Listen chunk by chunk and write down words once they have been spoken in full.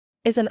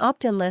Is an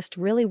opt-in list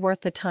really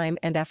worth the time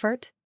and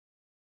effort?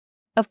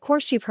 Of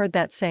course you've heard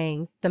that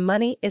saying, the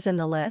money is in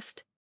the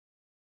list.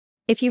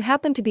 If you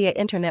happen to be an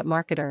internet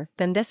marketer,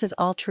 then this is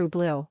all true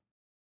blue.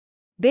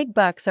 Big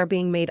bucks are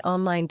being made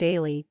online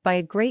daily by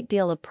a great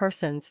deal of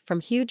persons,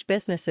 from huge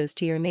businesses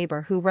to your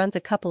neighbor who runs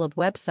a couple of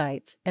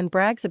websites and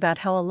brags about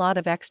how a lot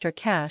of extra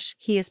cash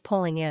he is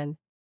pulling in.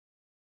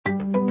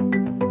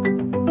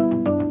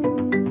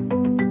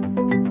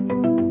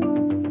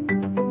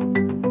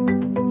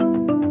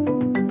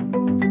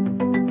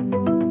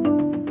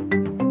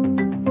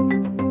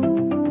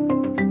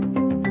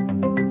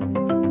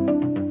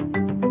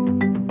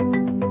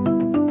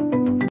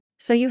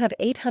 So you have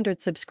 800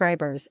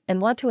 subscribers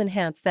and want to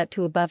enhance that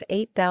to above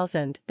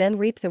 8,000, then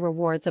reap the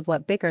rewards of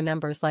what bigger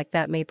numbers like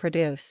that may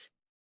produce.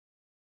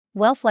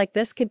 Wealth like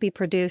this could be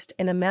produced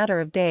in a matter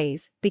of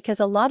days, because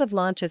a lot of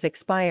launches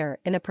expire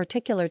in a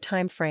particular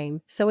time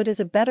frame, so it is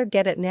a better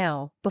get it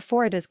now,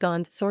 before it is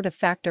gone sort of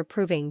factor,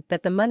 proving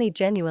that the money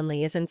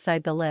genuinely is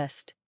inside the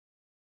list.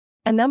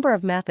 A number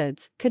of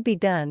methods could be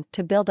done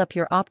to build up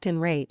your opt-in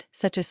rate,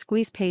 such as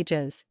squeeze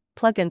pages,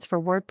 plugins for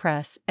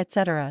WordPress,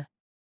 etc.